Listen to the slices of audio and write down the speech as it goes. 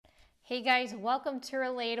Hey guys, welcome to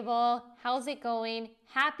Relatable. How's it going?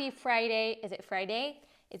 Happy Friday. Is it Friday?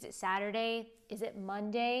 Is it Saturday? Is it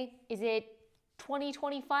Monday? Is it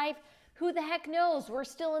 2025? Who the heck knows? We're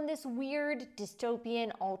still in this weird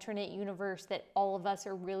dystopian alternate universe that all of us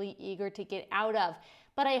are really eager to get out of.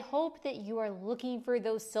 But I hope that you are looking for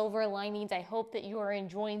those silver linings. I hope that you are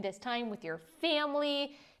enjoying this time with your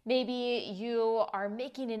family. Maybe you are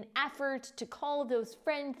making an effort to call those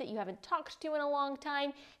friends that you haven't talked to in a long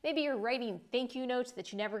time. Maybe you're writing thank you notes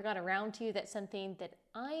that you never got around to. That's something that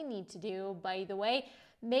I need to do, by the way.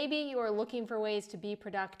 Maybe you are looking for ways to be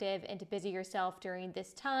productive and to busy yourself during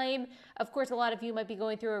this time. Of course, a lot of you might be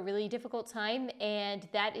going through a really difficult time, and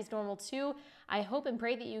that is normal too. I hope and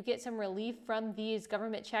pray that you get some relief from these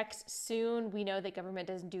government checks soon. We know that government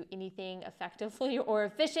doesn't do anything effectively or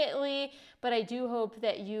efficiently, but I do hope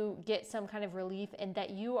that you get some kind of relief and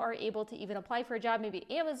that you are able to even apply for a job, maybe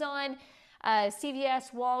Amazon,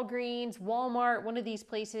 CVS, Walgreens, Walmart, one of these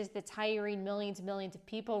places that's hiring millions and millions of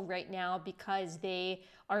people right now because they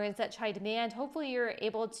are in such high demand. Hopefully you're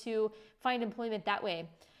able to find employment that way.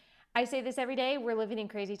 I say this every day, we're living in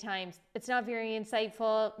crazy times. It's not very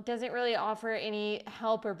insightful, doesn't really offer any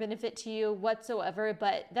help or benefit to you whatsoever,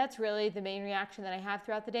 but that's really the main reaction that I have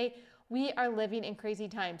throughout the day. We are living in crazy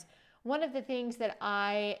times. One of the things that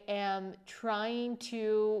I am trying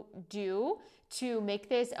to do to make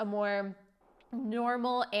this a more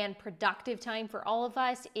normal and productive time for all of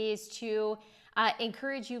us is to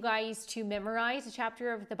encourage you guys to memorize a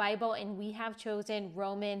chapter of the Bible, and we have chosen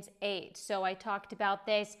Romans 8. So I talked about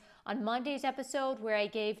this on Monday's episode where I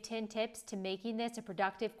gave 10 tips to making this a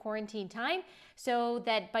productive quarantine time so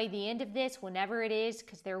that by the end of this, whenever it is,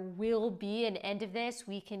 because there will be an end of this,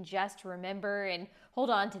 we can just remember and hold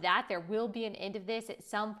on to that. There will be an end of this at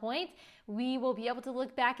some point. We will be able to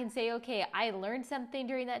look back and say, okay, I learned something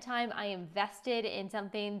during that time. I invested in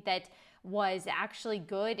something that was actually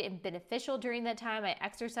good and beneficial during that time. I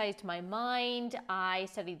exercised my mind. I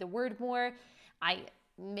studied the word more. I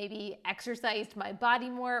maybe exercised my body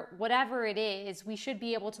more. Whatever it is, we should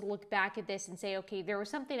be able to look back at this and say, okay, there was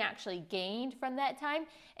something actually gained from that time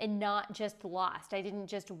and not just lost. I didn't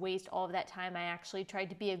just waste all of that time. I actually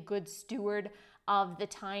tried to be a good steward of the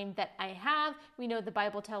time that I have. We know the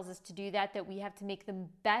Bible tells us to do that we have to make the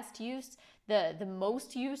best use, the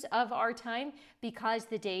most use of our time because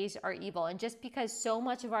the days are evil. And just because so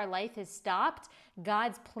much of our life has stopped,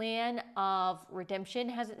 God's plan of redemption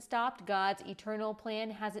hasn't stopped. God's eternal plan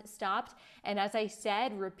hasn't stopped. And as I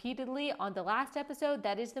said repeatedly on the last episode,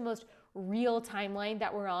 that is the most real timeline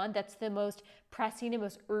that we're on. That's the most pressing and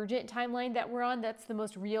most urgent timeline that we're on. That's the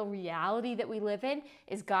most real reality that we live in,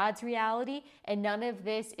 is God's reality. And none of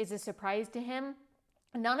this is a surprise to him.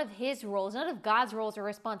 None of his roles, none of God's roles or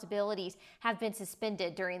responsibilities have been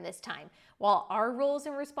suspended during this time. While our roles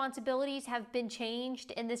and responsibilities have been changed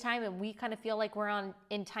in this time and we kind of feel like we're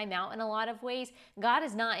in timeout in a lot of ways, God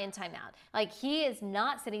is not in timeout. Like, he is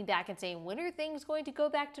not sitting back and saying, when are things going to go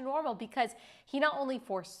back to normal? Because he not only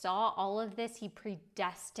foresaw all of this, he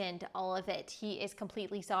predestined all of it. He is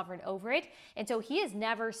completely sovereign over it. And so he has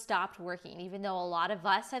never stopped working. Even though a lot of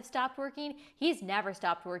us have stopped working, he's never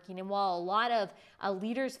stopped working. And while a lot of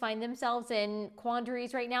leaders find themselves in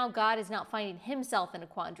quandaries right now, God is not finding himself in a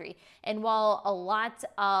quandary. And while a lot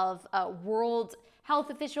of world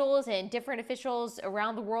health officials and different officials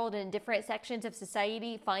around the world in different sections of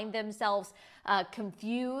society find themselves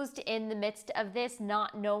confused in the midst of this,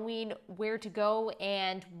 not knowing where to go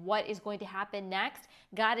and what is going to happen next,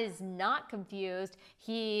 God is not confused.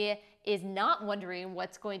 He is not wondering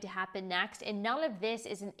what's going to happen next. And none of this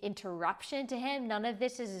is an interruption to him. None of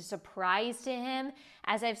this is a surprise to him.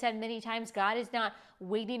 As I've said many times, God is not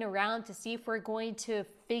waiting around to see if we're going to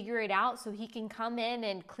figure it out so he can come in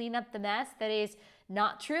and clean up the mess. That is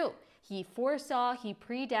not true. He foresaw, he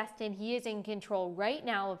predestined, he is in control right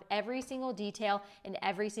now of every single detail and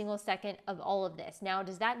every single second of all of this. Now,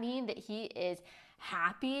 does that mean that he is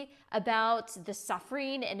happy about the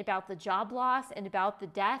suffering and about the job loss and about the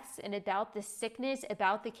deaths and about the sickness,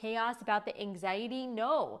 about the chaos, about the anxiety?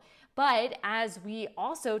 No. But as we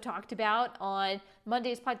also talked about on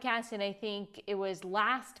Monday's podcast, and I think it was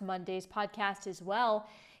last Monday's podcast as well,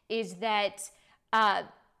 is that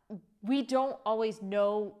we don't always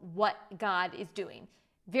know what God is doing.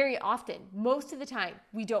 Very often, most of the time,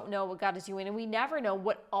 we don't know what God is doing, and we never know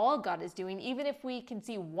what all God is doing. Even if we can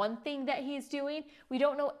see one thing that he's doing, we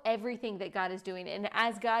don't know everything that God is doing. And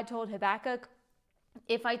as God told Habakkuk,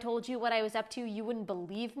 if I told you what I was up to, you wouldn't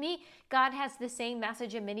believe me. God has the same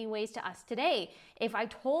message in many ways to us today. If I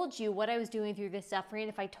told you what I was doing through this suffering,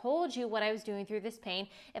 if I told you what I was doing through this pain,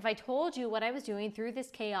 if I told you what I was doing through this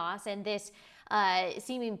chaos and this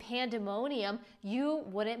seeming pandemonium, you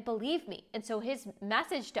wouldn't believe me. And so his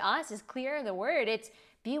message to us is clear in the word. It's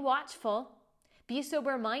be watchful, be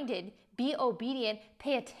sober-minded, be obedient,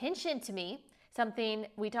 pay attention to me. Something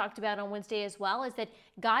we talked about on Wednesday as well is that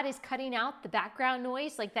God is cutting out the background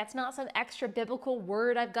noise. Like that's not some extra biblical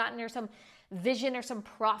word I've gotten or some vision or some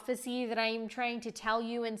prophecy that I'm trying to tell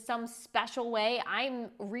you in some special way. I'm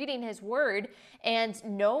reading his word and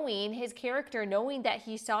knowing his character, knowing that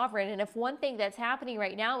he's sovereign. And if one thing that's happening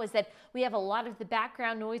right now is that we have a lot of the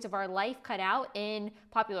background noise of our life cut out in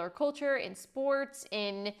popular culture, in sports,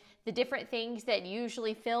 in the different things that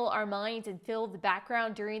usually fill our minds and fill the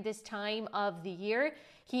background during this time of the year,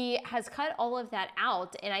 he has cut all of that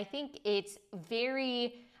out. And I think it's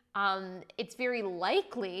very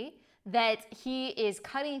likely that he is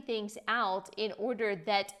cutting things out in order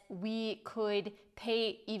that we could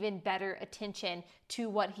pay even better attention to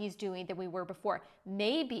what he's doing than we were before.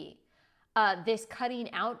 Maybe this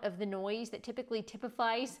cutting out of the noise that typically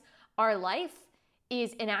typifies our life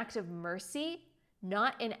is an act of mercy,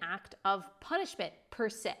 not an act of punishment per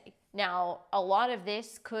se. Now, a lot of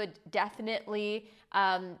this could definitely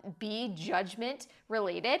be judgment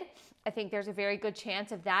related. I think there's a very good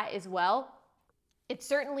chance of that as well. It's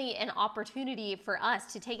certainly an opportunity for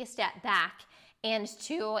us to take a step back and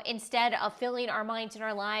to, instead of filling our minds and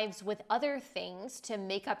our lives with other things to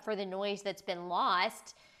make up for the noise that's been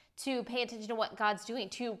lost, to pay attention to what God's doing,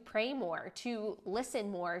 to pray more, to listen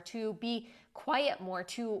more, to be quiet more,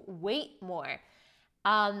 to wait more.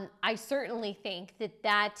 I certainly think that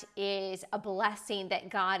that is a blessing that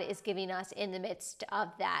God is giving us in the midst of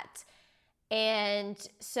that. And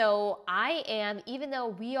so I am, even though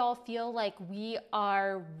we all feel like we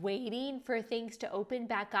are waiting for things to open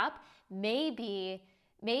back up, maybe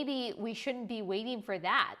we shouldn't be waiting for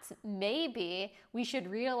that. Maybe we should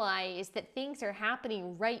realize that things are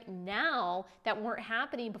happening right now that weren't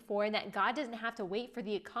happening before, and that God doesn't have to wait for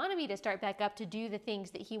the economy to start back up to do the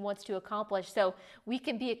things that he wants to accomplish. So we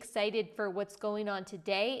can be excited for what's going on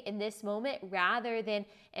today in this moment rather than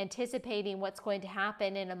anticipating what's going to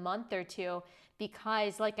happen in a month or two.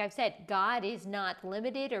 Because like I've said, God is not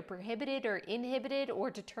limited or prohibited or inhibited or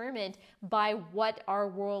determined by what our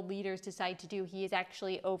world leaders decide to do. He is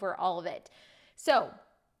actually over all of it. So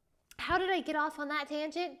how did I get off on that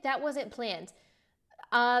tangent? That wasn't planned.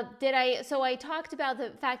 So I talked about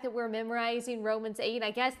the fact that we're memorizing Romans 8.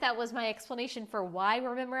 I guess that was my explanation for why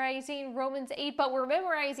we're memorizing Romans 8, but we're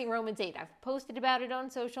memorizing Romans 8. I've posted about it on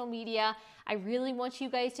social media. I really want you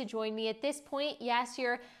guys to join me at this point. Yes,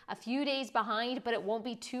 you're a few days behind, but it won't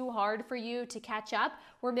be too hard for you to catch up.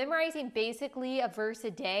 We're memorizing basically a verse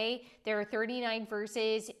a day. There are 39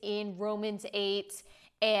 verses in Romans 8.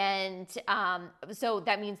 And so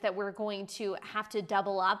that means that we're going to have to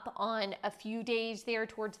double up on a few days there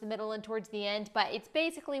towards the middle and towards the end. But it's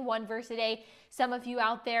basically one verse a day. Some of you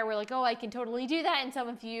out there were like, oh, I can totally do that. And some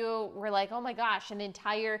of you were like, oh my gosh, an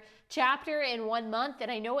entire chapter in 1 month. And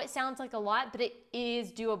I know it sounds like a lot, but it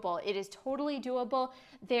is doable. It is totally doable.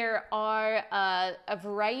 There are a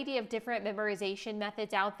variety of different memorization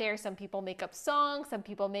methods out there. Some people make up songs. Some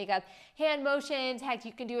people make up hand motions. Heck,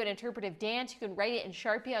 you can do an interpretive dance. You can write it in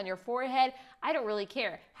Sharpie on your forehead. I don't really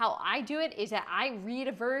care. How I do it is that I read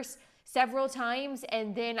a verse several times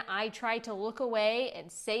and then I try to look away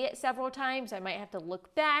and say it several times. I might have to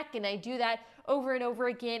look back, and I do that over and over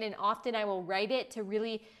again, and often I will write it to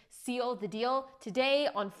really seal the deal. Today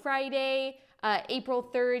on Friday, April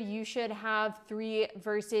 3rd, you should have 3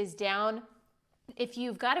 verses down. If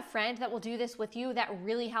you've got a friend that will do this with you, that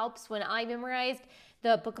really helps. When I memorized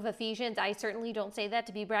the book of Ephesians, I certainly don't say that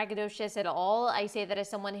to be braggadocious at all. I say that as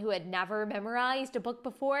someone who had never memorized a book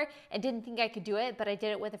before and didn't think I could do it, but I did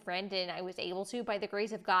it with a friend and I was able to by the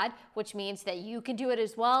grace of God, which means that you can do it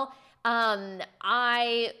as well.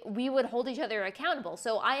 We would hold each other accountable.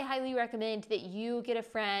 So I highly recommend that you get a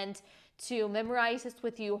friend to memorize this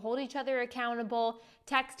with you, hold each other accountable,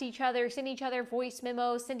 text each other, send each other voice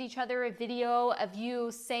memos, send each other a video of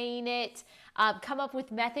you saying it, come up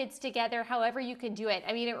with methods together, however you can do it.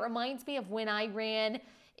 I mean, it reminds me of when I ran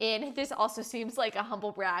in, this also seems like a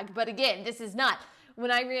humble brag, but again, this is not.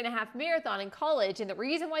 When I ran a half marathon in college, and the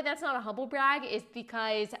reason why that's not a humble brag is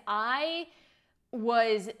because I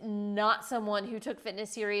was not someone who took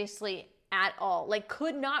fitness seriously at all. Like,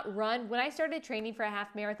 could not run. When I started training for a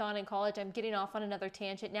half marathon in college, I'm getting off on another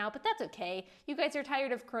tangent now, but that's okay. You guys are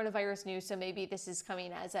tired of coronavirus news, so maybe this is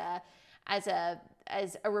coming as a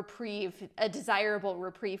reprieve, a desirable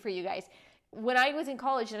reprieve for you guys. When I was in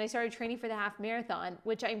college and I started training for the half marathon,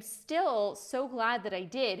 which I'm still so glad that I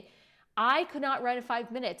did, I could not run in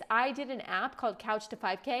 5 minutes. I did an app called Couch to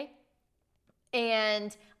 5K.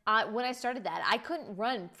 And when I started that, I couldn't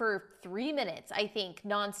run for 3 minutes, I think,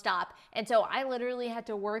 nonstop. And so I literally had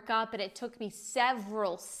to work up, and it took me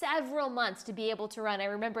several months to be able to run. I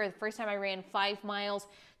remember the first time I ran 5 miles,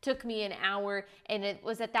 took me an hour. And it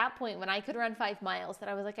was at that point when I could run 5 miles that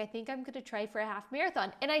I was like, I think I'm going to try for a half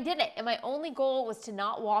marathon. And I did it. And my only goal was to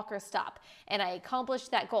not walk or stop. And I accomplished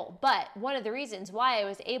that goal. But one of the reasons why I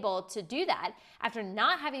was able to do that after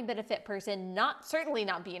not having been a fit person, certainly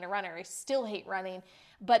not being a runner, I still hate running.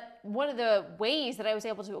 But one of the ways that I was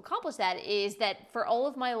able to accomplish that is that for all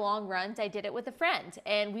of my long runs, I did it with a friend,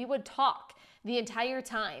 and we would talk the entire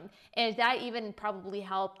time. And that even probably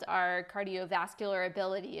helped our cardiovascular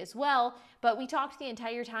ability as well. But we talked the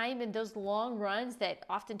entire time, and those long runs that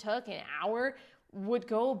often took an hour would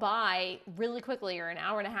go by really quickly, or an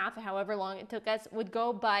hour and a half, however long it took us, would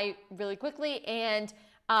go by really quickly. And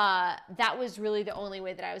that was really the only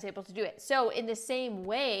way that I was able to do it. So in the same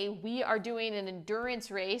way, we are doing an endurance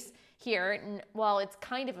race here. And while it's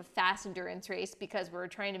kind of a fast endurance race because we're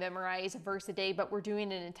trying to memorize a verse a day, but we're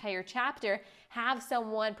doing an entire chapter, have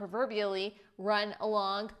someone proverbially run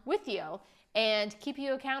along with you and keep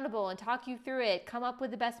you accountable and talk you through it, come up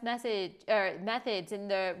with the best methods and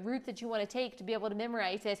the route that you want to take to be able to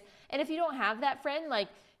memorize this. And if you don't have that friend, like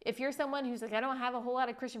if you're someone who's like, I don't have a whole lot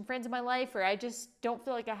of Christian friends in my life, or I just don't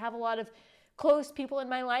feel like I have a lot of close people in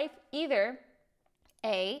my life, either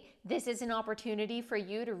this is an opportunity for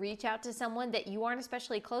you to reach out to someone that you aren't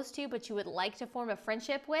especially close to, but you would like to form a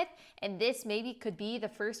friendship with. And this maybe could be the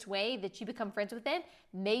first way that you become friends with them.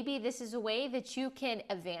 Maybe this is a way that you can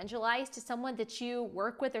evangelize to someone that you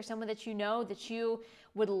work with, or someone that you know that you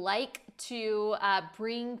would like to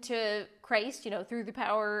bring to Christ, through the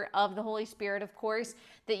power of the Holy Spirit, of course,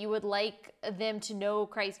 that you would like them to know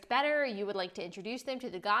Christ better. You would like to introduce them to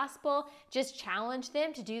the gospel. Just challenge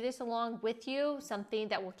them to do this along with you, something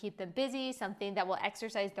that will keep them busy, something that will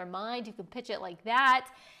exercise their mind. You can pitch it like that.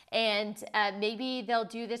 And maybe they'll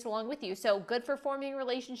do this along with you. So good for forming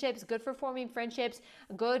relationships, good for forming friendships,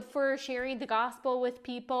 good for sharing the gospel with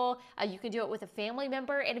people. You can do it with a family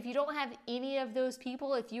member. And if you don't have any of those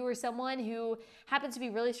people, if you are someone who happens to be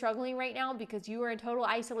really struggling right now because you are in total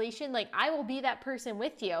isolation, like I will be that person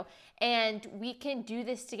with you, and we can do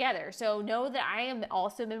this together. So know that I am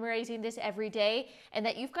also memorizing this every day, and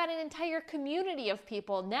that you've got an entire community of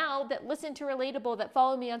people now that listen to Relatable, that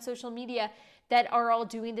follow me on social media, that are all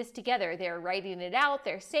doing this together. They're writing it out,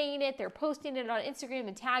 they're saying it, they're posting it on Instagram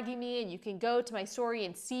and tagging me, and you can go to my story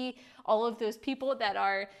and see all of those people that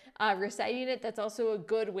are reciting it. That's also a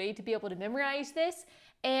good way to be able to memorize this.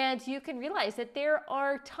 And you can realize that there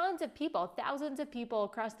are tons of people, thousands of people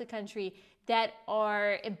across the country that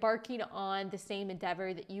are embarking on the same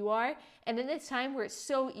endeavor that you are. And in this time where it's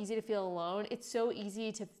so easy to feel alone, it's so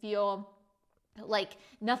easy to feel like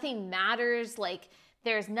nothing matters, like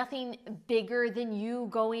there's nothing bigger than you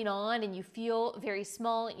going on, and you feel very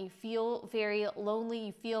small, and you feel very lonely,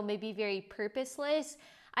 you feel maybe very purposeless.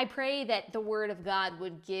 I pray that the Word of God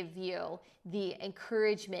would give you the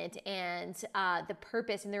encouragement and the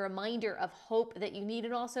purpose and the reminder of hope that you need,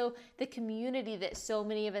 and also the community that so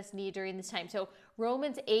many of us need during this time. So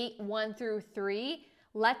Romans 8:1-3.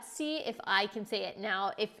 Let's see if I can say it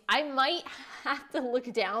now. If I might have to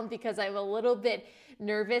look down because I'm a little bit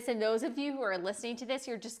nervous, and those of you who are listening to this,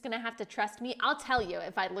 you're just gonna have to trust me. I'll tell you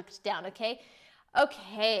if I looked down, okay?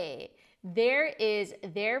 Okay, there is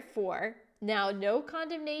therefore now no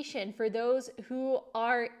condemnation for those who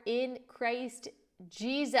are in Christ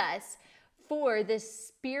Jesus. For the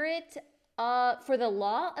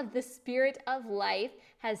law of the Spirit of life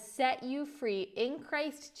has set you free in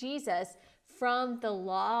Christ Jesus from the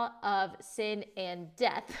law of sin and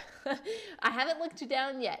death. I haven't looked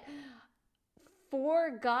down yet.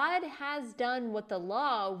 For God has done what the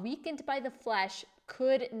law, weakened by the flesh,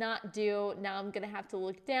 could not do. Now I'm going to have to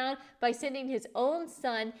look down. By sending his own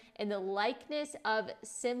Son in the likeness of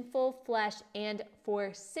sinful flesh, and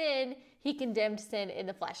for sin, he condemned sin in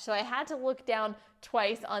the flesh. So I had to look down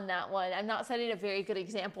twice on that one. I'm not setting a very good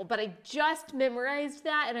example, but I just memorized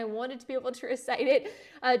that, and I wanted to be able to recite it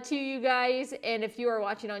to you guys. And if you are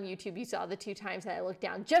watching on YouTube, you saw the 2 times that I looked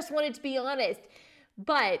down. Just wanted to be honest.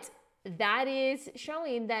 But that is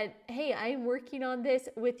showing that, hey, I'm working on this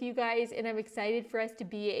with you guys, and I'm excited for us to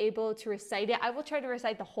be able to recite it. I will try to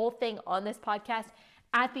recite the whole thing on this podcast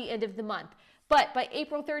at the end of the month. But by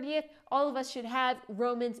April 30th, all of us should have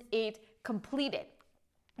Romans 8 completed.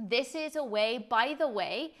 This is a way, by the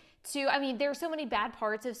way, I mean, there are so many bad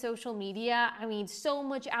parts of social media. I mean, so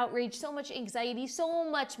much outrage, so much anxiety, so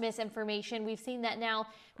much misinformation. We've seen that now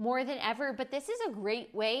more than ever, but this is a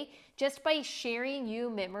great way, just by sharing, you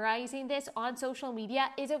memorizing this on social media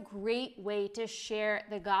is a great way to share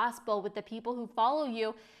the gospel with the people who follow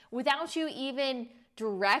you without you even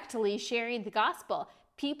directly sharing the gospel.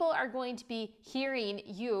 People are going to be hearing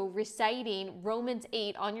you reciting Romans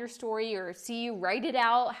 8 on your story, or see you write it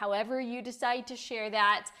out, however you decide to share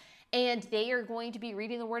that. And they are going to be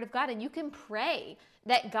reading the Word of God. And you can pray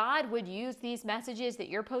that God would use these messages that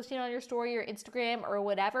you're posting on your story or Instagram or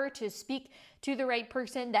whatever to speak to the right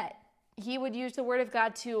person, that He would use the Word of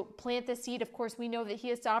God to plant the seed. Of course, we know that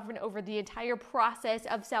He is sovereign over the entire process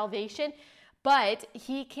of salvation, but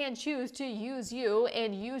He can choose to use you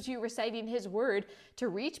and use you reciting His Word to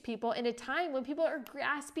reach people in a time when people are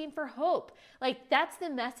grasping for hope. Like, that's the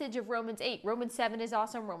message of Romans 8. Romans 7 is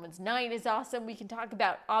awesome. Romans 9 is awesome. We can talk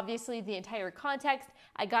about, obviously, the entire context.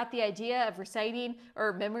 I got the idea of reciting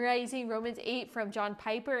or memorizing Romans 8 from John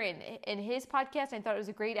Piper in his podcast. I thought it was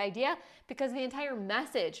a great idea, because the entire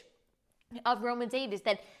message of Romans 8 is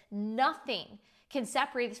that nothing can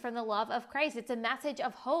separate us from the love of Christ. It's a message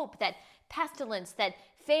of hope, that pestilence, that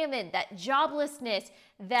famine, that joblessness,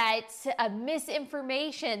 that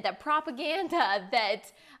misinformation, that propaganda,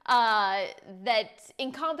 that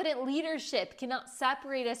incompetent leadership cannot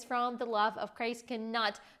separate us from the love of Christ,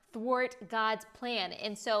 cannot thwart God's plan.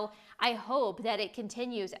 And so I hope that it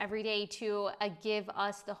continues every day to give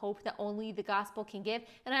us the hope that only the gospel can give.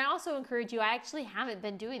 And I also encourage you, I actually haven't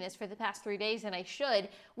been doing this for the past 3 days, and I should.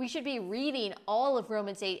 We should be reading all of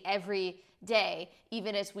Romans 8 every day,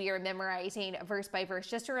 even as we are memorizing verse by verse.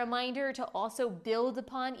 Just a reminder to also build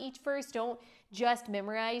upon each verse. Don't just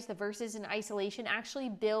memorize the verses in isolation, actually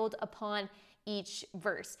build upon each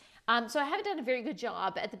verse. So I haven't done a very good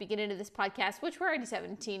job at the beginning of this podcast, which we're already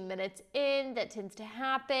 17 minutes in. That tends to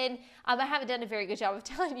happen. I haven't done a very good job of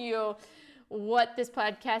telling you what this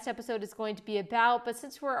podcast episode is going to be about, but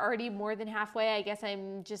since we're already more than halfway, I guess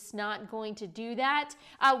I'm just not going to do that.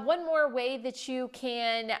 One more way that you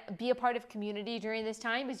can be a part of community during this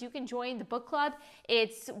time is you can join the book club.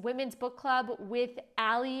 It's Women's Book Club with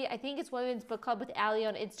Allie. I think it's Women's Book Club with Allie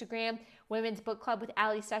on Instagram, Women's Book Club with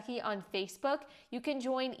Allie Stuckey on Facebook. You can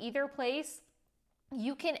join either place.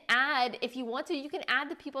 You can add, if you want to, you can add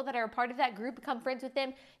the people that are a part of that group, become friends with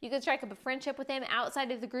them. You can strike up a friendship with them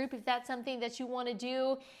outside of the group if that's something that you want to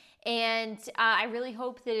do. And I really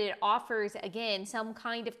hope that it offers, again, some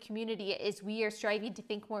kind of community as we are striving to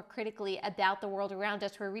think more critically about the world around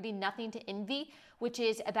us. We're reading Nothing to Envy, which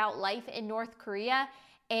is about life in North Korea.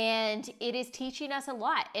 And it is teaching us a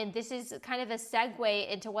lot. And this is kind of a segue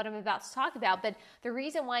into what I'm about to talk about. But the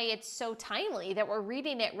reason why it's so timely that we're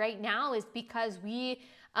reading it right now is because we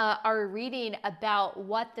are reading about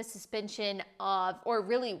what the suspension of, or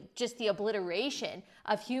really just the obliteration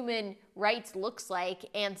of human rights looks like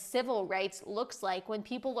and civil rights looks like when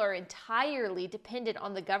people are entirely dependent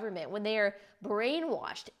on the government, when they are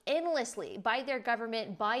brainwashed endlessly by their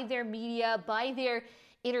government, by their media, by their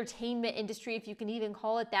entertainment industry, if you can even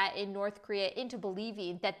call it that, in North Korea, into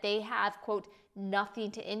believing that they have, quote,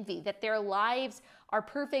 nothing to envy, that their lives are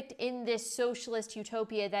perfect in this socialist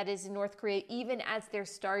utopia that is in North Korea, even as they're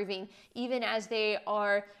starving, even as they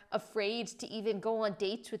are afraid to even go on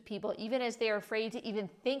dates with people, even as they are afraid to even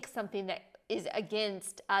think something that is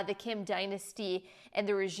against the Kim dynasty and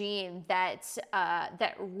the regime that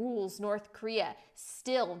rules North Korea.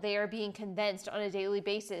 Still, they are being convinced on a daily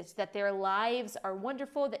basis that their lives are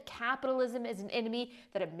wonderful, that capitalism is an enemy,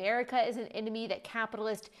 that America is an enemy, that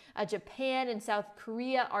capitalist Japan and South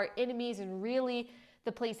Korea are enemies, and really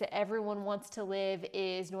the place that everyone wants to live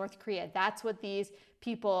is North Korea. That's what these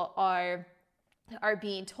people are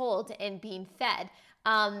being told and being fed.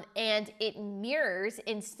 And it mirrors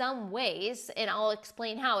in some ways, and I'll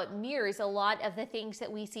explain how it mirrors a lot of the things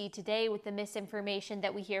that we see today with the misinformation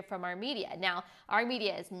that we hear from our media. Now, our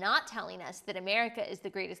media is not telling us that America is the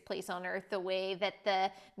greatest place on earth the way that the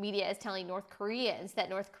media is telling North Koreans that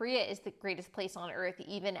North Korea is the greatest place on earth,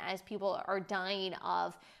 even as people are dying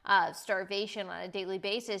of starvation on a daily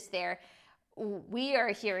basis there. We are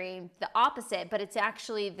hearing the opposite, but it's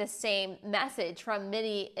actually the same message from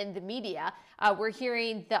many in the media. We're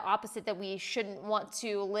hearing the opposite, that we shouldn't want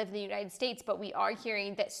to live in the United States, but we are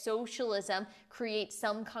hearing that socialism creates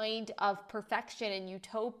some kind of perfection and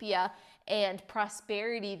utopia and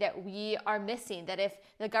prosperity that we are missing, that if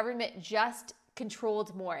the government just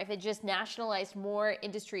controlled more, if it just nationalized more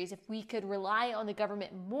industries, if we could rely on the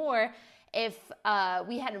government more If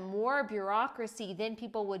we had more bureaucracy, then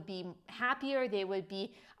people would be happier, they would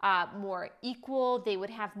be more equal, they would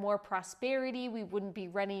have more prosperity, we wouldn't be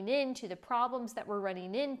running into the problems that we're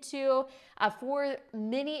running into. For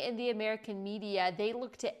many in the American media, they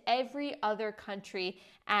look to every other country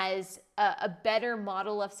as a better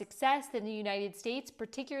model of success than the United States,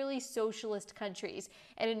 particularly socialist countries.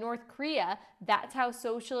 And in North Korea, that's how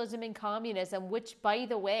socialism and communism, which, by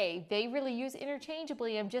the way, they really use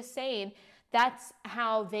interchangeably, I'm just saying, that's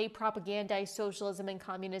how they propagandize socialism and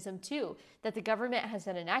communism too, that the government has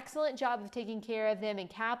done an excellent job of taking care of them, and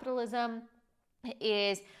capitalism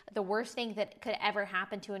is the worst thing that could ever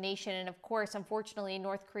happen to a nation. And of course, unfortunately, in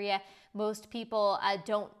North Korea, most people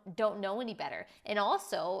don't know any better. And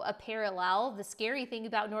also a parallel, the scary thing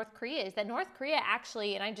about North Korea is that North Korea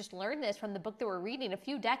actually, and I just learned this from the book that we're reading a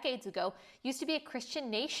few decades ago, used to be a Christian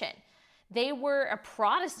nation. They were a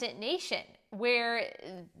Protestant nation where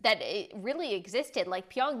that it really existed,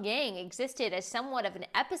 like Pyongyang existed as somewhat of an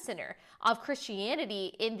epicenter of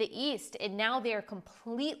Christianity in the East, and now they're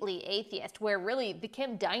completely atheist, where really the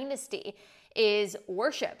Kim dynasty is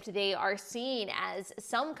worshipped. They are seen as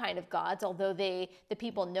some kind of gods, although the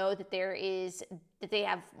people know that that they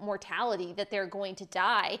have mortality, that they're going to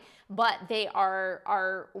die, but they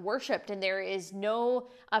are worshipped, and there is no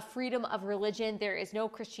freedom of religion. There is no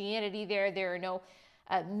Christianity there. There are no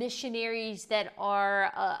missionaries that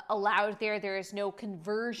are allowed there. There is no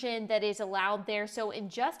conversion that is allowed there. So in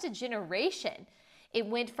just a generation, it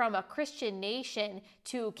went from a Christian nation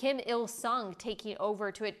to Kim Il-sung taking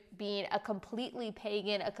over to it being a completely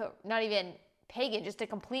pagan, not even pagan, just a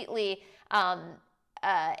completely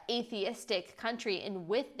atheistic country. And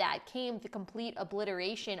with that came the complete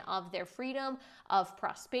obliteration of their freedom, of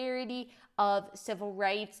prosperity, of civil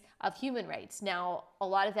rights, of human rights. Now, a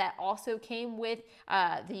lot of that also came with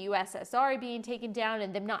the USSR being taken down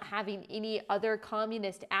and them not having any other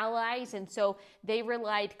communist allies. And so they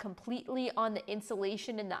relied completely on the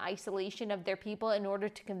insulation and the isolation of their people in order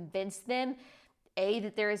to convince them, A,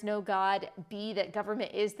 that there is no God, B, that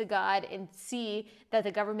government is the God, and C, that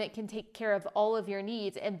the government can take care of all of your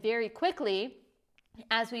needs. And very quickly,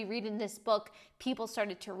 as we read in this book, people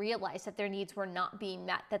started to realize that their needs were not being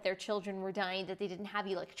met, that their children were dying, that they didn't have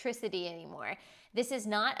electricity anymore. This is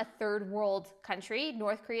not a third world country.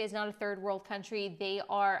 North Korea is not a third world country. They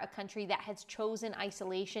are a country that has chosen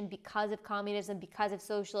isolation because of communism, because of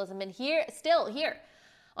socialism. And here,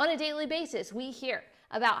 on a daily basis, we hear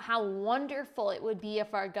about how wonderful it would be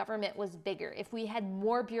if our government was bigger, if we had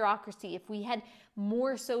more bureaucracy, if we had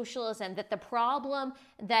more socialism, that the problem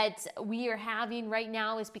that we are having right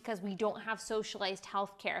now is because we don't have socialized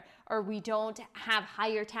healthcare, or we don't have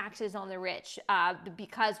higher taxes on the rich,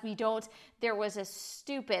 because there was a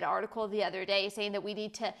stupid article the other day saying that we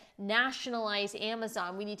need to nationalize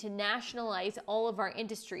Amazon, we need to nationalize all of our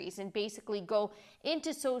industries and basically go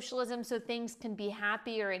into socialism so things can be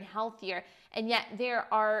happier and healthier. And yet there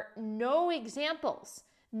are no examples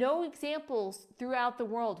throughout the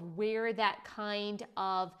world where that kind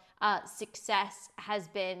of success has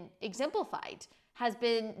been exemplified, has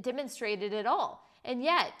been demonstrated at all. And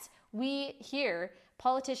yet we hear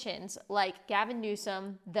politicians like Gavin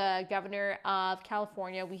Newsom, the governor of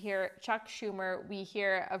California, we hear Chuck Schumer, we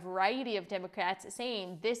hear a variety of Democrats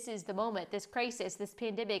saying this is the moment, this crisis, this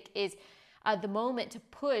pandemic is the moment to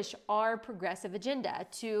push our progressive agenda,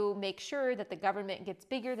 to make sure that the government gets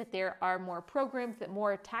bigger, that there are more programs, that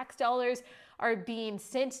more tax dollars are being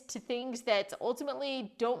sent to things that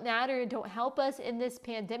ultimately don't matter and don't help us in this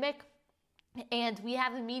pandemic. And we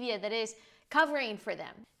have a media that is covering for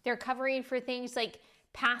them. They're covering for things like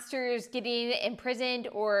pastors getting imprisoned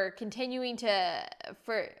or continuing to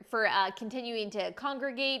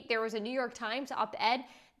congregate. There was a New York Times op-ed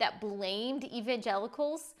that blamed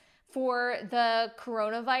evangelicals for the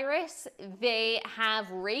coronavirus. They have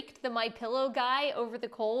raked the MyPillow guy over the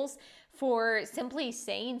coals for simply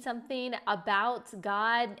saying something about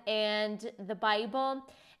God and the Bible.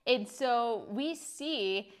 And so we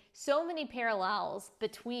see so many parallels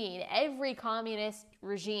between every communist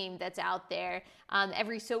regime that's out there,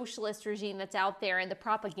 every socialist regime that's out there, and the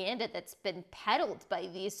propaganda that's been peddled by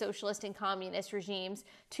these socialist and communist regimes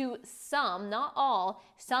to some, not all,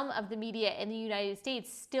 some of the media in the United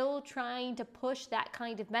States still trying to push that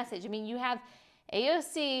kind of message. I mean, you have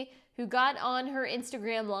AOC, who got on her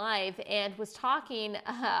Instagram Live and was talking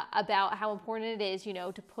about how important it is,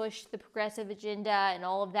 to push the progressive agenda and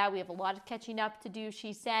all of that. We have a lot of catching up to do,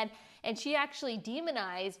 she said. And she actually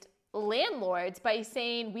demonized landlords by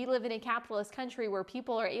saying we live in a capitalist country where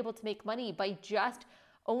people are able to make money by just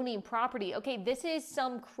owning property. Okay, this is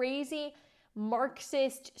some crazy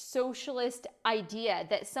Marxist socialist idea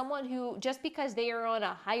that someone who, just because they are on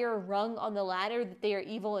a higher rung on the ladder, that they are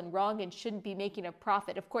evil and wrong and shouldn't be making a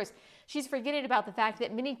profit. Of course, she's forgetting about the fact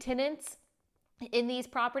that many tenants in these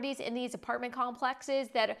properties, in these apartment complexes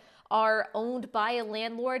that are owned by a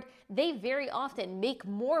landlord, they very often make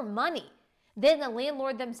more money than the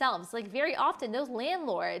landlord themselves. Like, very often those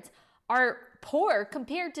landlords are poor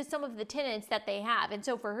compared to some of the tenants that they have. And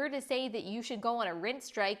so for her to say that you should go on a rent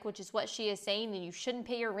strike, which is what she is saying, and you shouldn't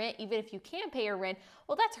pay your rent even if you can pay your rent,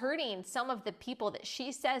 well, that's hurting some of the people that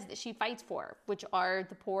she says that she fights for, which are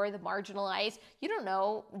the poor, the marginalized. You don't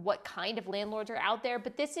know what kind of landlords are out there,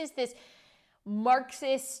 but this is this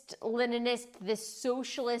Marxist, Leninist, this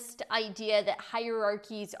socialist idea that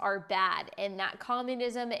hierarchies are bad, and that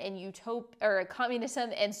communism and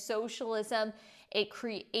socialism, it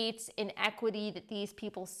creates inequity that these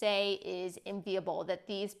people say is enviable, that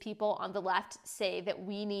these people on the left say that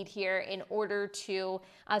we need here in order to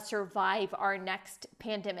survive our next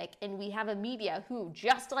pandemic. And we have a media who,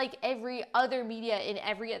 just like every other media in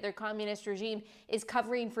every other communist regime, is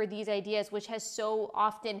covering for these ideas, which has so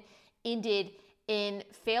often ended in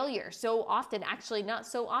failure. So often, actually not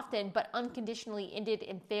so often, but unconditionally ended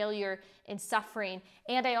in failure and suffering.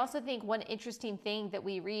 And I also think one interesting thing that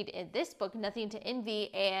we read in this book, Nothing to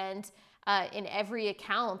Envy, and in every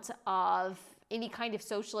account of any kind of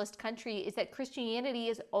socialist country, is that Christianity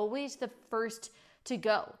is always the first to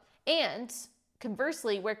go. And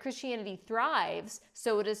conversely, where Christianity thrives,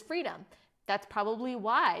 so does freedom. That's probably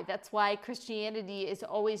why. That's why Christianity is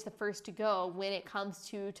always the first to go when it comes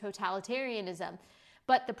to totalitarianism.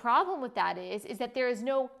 But the problem with that is that there is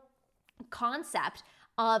no concept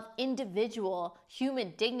of individual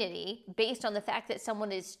human dignity based on the fact that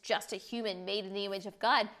someone is just a human made in the image of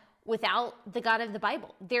God without the God of the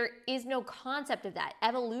Bible. There is no concept of that.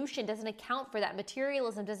 Evolution doesn't account for that.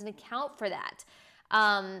 Materialism doesn't account for that.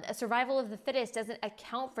 A survival of the fittest doesn't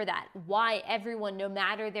account for that. Why everyone, no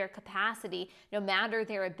matter their capacity, no matter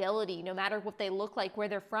their ability, no matter what they look like, where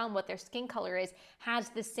they're from, what their skin color is, has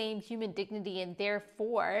the same human dignity and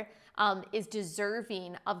therefore is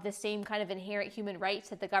deserving of the same kind of inherent human rights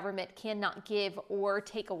that the government cannot give or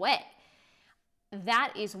take away.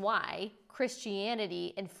 That is why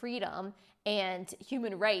Christianity and freedom and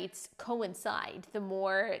human rights coincide the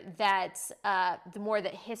more that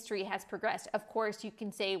history has progressed. Of course, you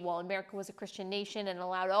can say, well, America was a Christian nation and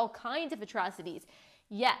allowed all kinds of atrocities.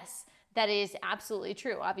 Yes, that is absolutely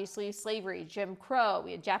true. Obviously, slavery, Jim Crow,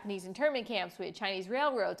 we had Japanese internment camps, we had Chinese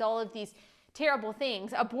railroads, all of these terrible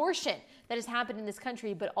things, abortion that has happened in this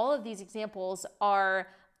country. But all of these examples are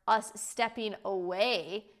us stepping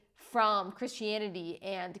away from Christianity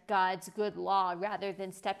and God's good law rather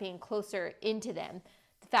than stepping closer into them.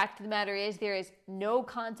 The fact of the matter is there is no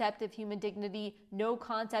concept of human dignity, no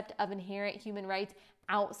concept of inherent human rights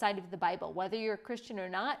outside of the Bible. Whether you're a Christian or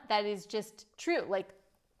not, that is just true. Like,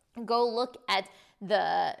 go look at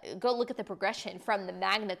the progression from the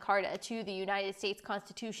Magna Carta to the United States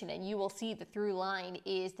Constitution, and you will see the through line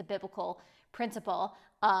is the biblical principle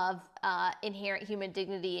of inherent human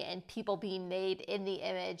dignity and people being made in the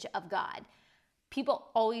image of God. People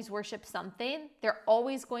always worship something. They're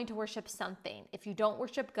always going to worship something. If you don't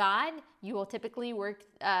worship God, you will typically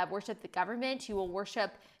worship the government. You will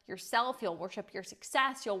worship yourself. You'll worship your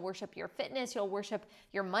success. You'll worship your fitness. You'll worship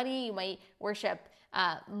your money. You might worship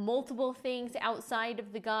multiple things outside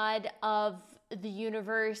of the God of the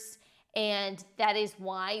universe. And that is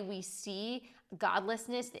why we see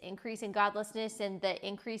godlessness, the increase in godlessness and the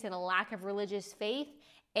increase in a lack of religious faith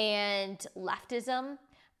and leftism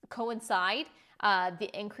coincide. The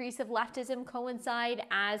increase of leftism coincide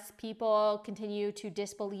as people continue to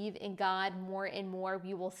disbelieve in God more and more.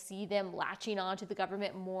 We will see them latching on to the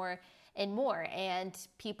government more and more. And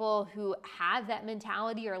people who have that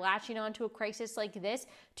mentality are latching on to a crisis like this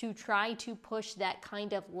to try to push that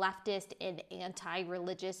kind of leftist and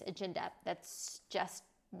anti-religious agenda. That's just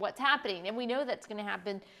what's happening. And we know that's going to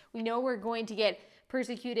happen. We know we're going to get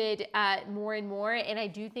persecuted more and more. And I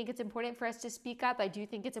do think it's important for us to speak up. I do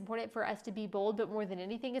think it's important for us to be bold, but more than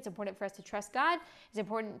anything, it's important for us to trust God. It's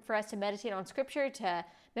important for us to meditate on scripture, to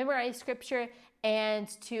memorize scripture, and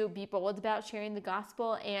to be bold about sharing the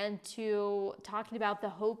gospel and to talking about the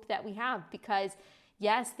hope that we have. Because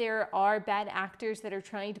yes, there are bad actors that are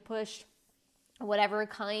trying to push whatever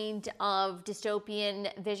kind of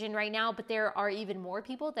dystopian vision right now, but there are even more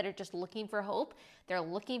people that are just looking for hope. They're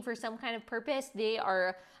looking for some kind of purpose. They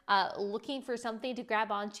are looking for something to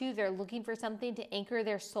grab onto. They're looking for something to anchor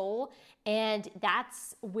their soul. And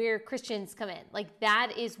that's where Christians come in. Like,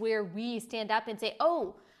 that is where we stand up and say,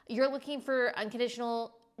 oh, you're looking for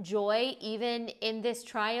unconditional joy even in this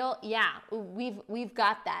trial? Yeah, we've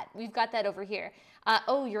got that. We've got that over here.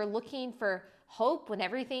 Oh, you're looking for hope when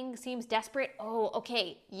everything seems desperate? Oh,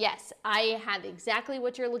 okay. Yes, I have exactly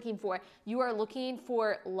what you're looking for. You are looking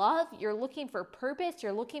for love. You're looking for purpose.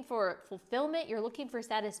 You're looking for fulfillment. You're looking for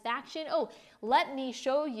satisfaction. Oh, let me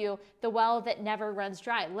show you the well that never runs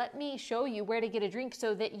dry. Let me show you where to get a drink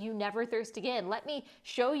so that you never thirst again. Let me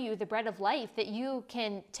show you the bread of life that you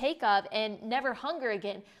can take of and never hunger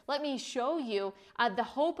again. Let me show you the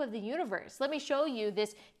hope of the universe. Let me show you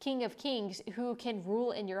this King of Kings who can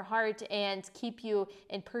rule in your heart and keep you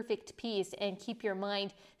in perfect peace and keep your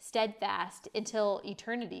mind steadfast until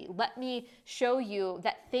eternity. Let me show you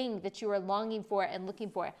that thing that you are longing for and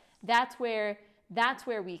looking for. That's where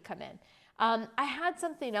we come in. I had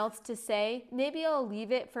something else to say. Maybe I'll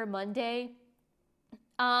leave it for Monday.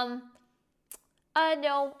 No,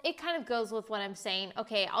 it kind of goes with what I'm saying.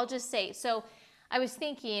 Okay, I'll just say, so I was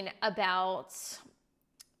thinking about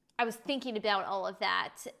all of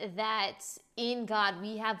that in God,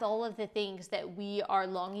 we have all of the things that we are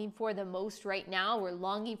longing for the most right now. We're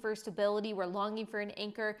longing for stability. We're longing for an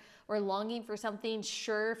anchor. We're longing for something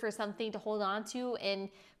sure, for something to hold on to. And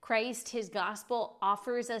Christ, his gospel,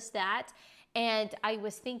 offers us that. And I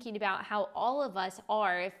was thinking about how all of us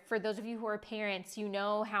are. For those of you who are parents, you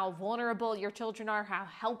know how vulnerable your children are, how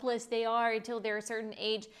helpless they are until they're a certain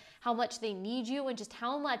age, how much they need you, and just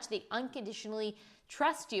how much they unconditionally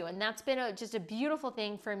trust you. And that's been just a beautiful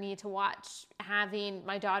thing for me to watch, having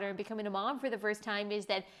my daughter and becoming a mom for the first time, is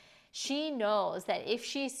that she knows that if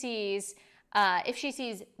she sees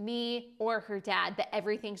me or her dad, that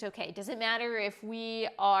everything's okay. It doesn't matter if we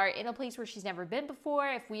are in a place where she's never been before,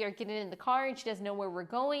 if we are getting in the car and she doesn't know where we're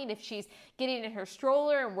going, if she's getting in her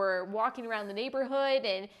stroller and we're walking around the neighborhood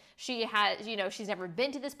and she has, she's never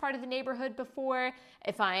been to this part of the neighborhood before,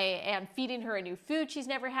 if I am feeding her a new food she's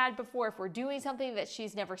never had before, if we're doing something that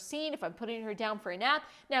she's never seen, if I'm putting her down for a nap.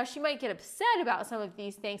 Now, she might get upset about some of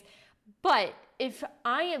these things, but if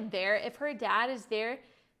I am there, if her dad is there,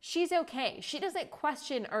 she's okay. She doesn't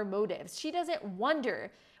question our motives. She doesn't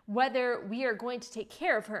wonder whether we are going to take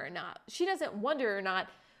care of her or not. She doesn't wonder or not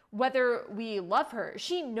whether we love her.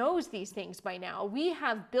 She knows these things by now. We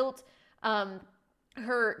have built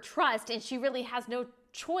her trust, and she really has no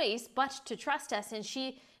choice but to trust us, and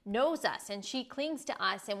she knows us and she clings to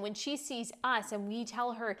us. And when she sees us and we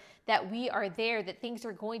tell her that we are there, that things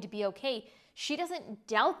are going to be okay, she doesn't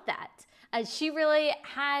doubt that. She really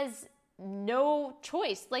has no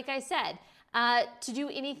choice, like I said, to do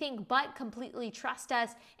anything but completely trust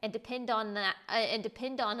us and depend on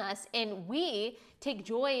us. And we take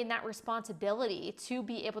joy in that responsibility to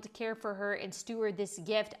be able to care for her and steward this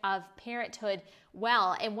gift of parenthood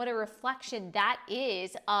well. And what a reflection that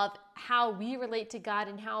is of how we relate to God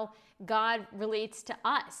and how God relates to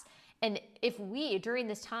us. And if we, during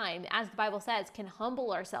this time, as the Bible says, can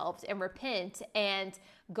humble ourselves and repent and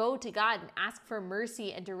go to God and ask for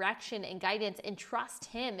mercy and direction and guidance and trust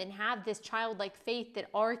him and have this childlike faith that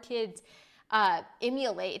our kids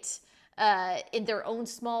emulate in their own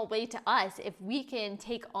small way to us, if we can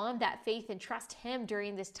take on that faith and trust him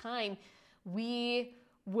during this time, we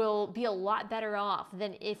will be a lot better off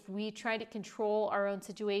than if we try to control our own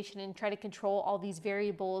situation and try to control all these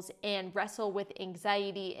variables and wrestle with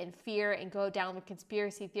anxiety and fear and go down the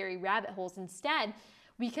conspiracy theory rabbit holes. Instead,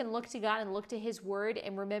 we can look to God and look to his word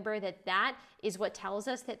and remember that that is what tells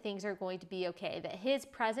us that things are going to be okay, that his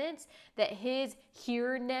presence, that his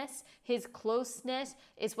here-ness, his closeness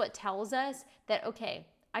is what tells us that, okay,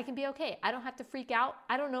 I can be okay. I don't have to freak out.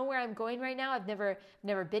 I don't know where I'm going right now. I've never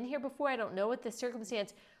been here before. I don't know what the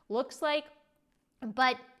circumstance looks like,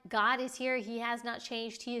 but God is here. He has not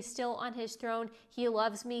changed. He is still on his throne. He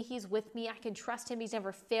loves me. He's with me. I can trust him. He's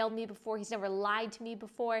never failed me before. He's never lied to me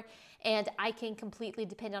before. And I can completely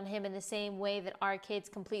depend on him in the same way that our kids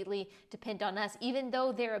completely depend on us, even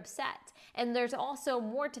though they're upset. And there's also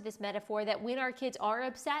more to this metaphor, that when our kids are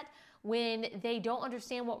upset, when they don't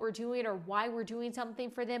understand what we're doing or why we're doing something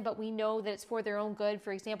for them, but we know that it's for their own good,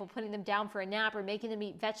 for example, putting them down for a nap or making them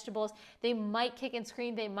eat vegetables, they might kick and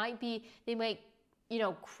scream. They might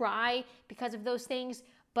cry because of those things,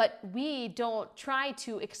 but we don't try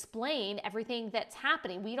to explain everything that's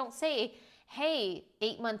happening. We don't say, hey,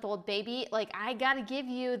 8-month-old baby, I got to give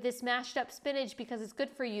you this mashed up spinach because it's good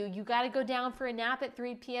for you. You got to go down for a nap at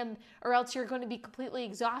 3 p.m. or else you're going to be completely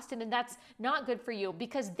exhausted and that's not good for you,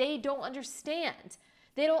 because they don't understand.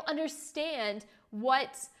 They don't understand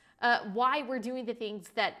what why we're doing the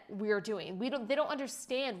things that we're doing. They don't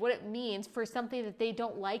understand what it means for something that they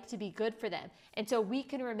don't like to be good for them. And so we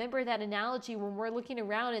can remember that analogy when we're looking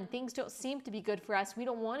around and things don't seem to be good for us. We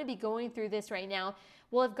don't want to be going through this right now.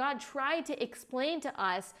 Well, if God tried to explain to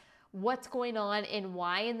us what's going on and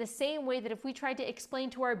why, in the same way that if we tried to explain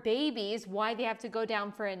to our babies why they have to go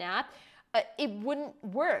down for a nap, it wouldn't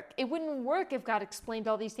work. It wouldn't work if God explained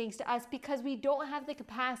all these things to us, because we don't have the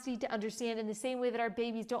capacity to understand, in the same way that our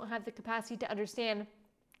babies don't have the capacity to understand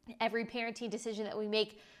every parenting decision that we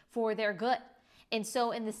make for their good. And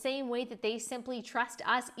so in the same way that they simply trust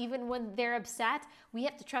us even when they're upset, we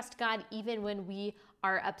have to trust God even when we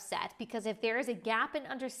are upset. Because if there is a gap in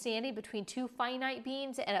understanding between two finite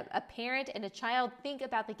beings and a parent and a child, think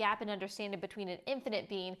about the gap in understanding between an infinite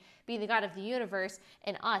being the God of the universe,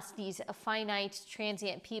 and us, these finite,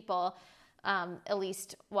 transient people, at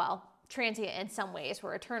least, well, transient in some ways,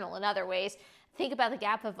 we're eternal in other ways. Think about the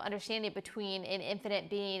gap of understanding between an infinite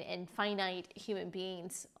being and finite human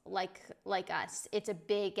beings like us. It's a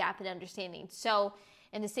big gap in understanding. So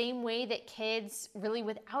in the same way that kids really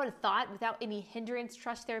without a thought, without any hindrance,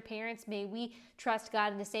 trust their parents, may we trust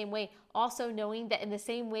God in the same way. Also knowing that in the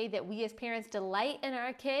same way that we as parents delight in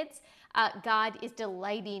our kids, God is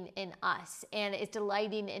delighting in us and is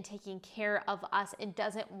delighting in taking care of us and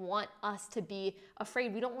doesn't want us to be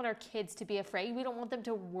afraid. We don't want our kids to be afraid. We don't want them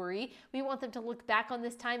to worry. We want them to look back on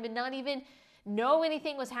this time and not even know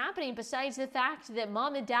anything was happening besides the fact that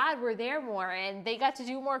mom and dad were there more and they got to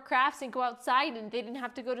do more crafts and go outside and they didn't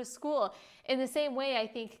have to go to school. In the same way, I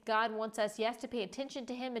think God wants us, yes, to pay attention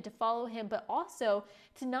to him and to follow him, but also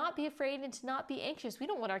to not be afraid and to not be anxious. We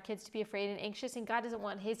don't want our kids to be afraid and anxious, and God doesn't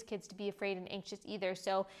want his kids to be afraid and anxious either.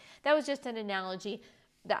 So that was just an analogy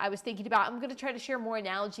that I was thinking about. I'm going to try to share more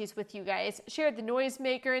analogies with you guys. Shared the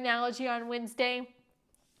noisemaker analogy on Wednesday.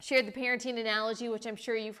 Shared the parenting analogy, which I'm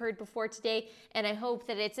sure you've heard before today, and I hope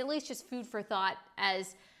that it's at least just food for thought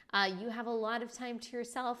as you have a lot of time to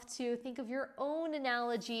yourself to think of your own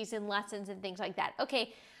analogies and lessons and things like that.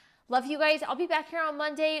 Okay, love you guys. I'll be back here on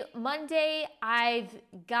Monday. Monday, I've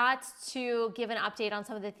got to give an update on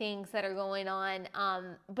some of the things that are going on,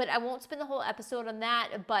 but I won't spend the whole episode on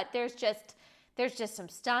that, but there's just some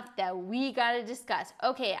stuff that we got to discuss.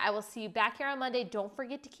 Okay, I will see you back here on Monday. Don't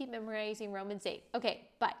forget to keep memorizing Romans 8. Okay,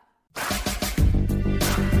 bye.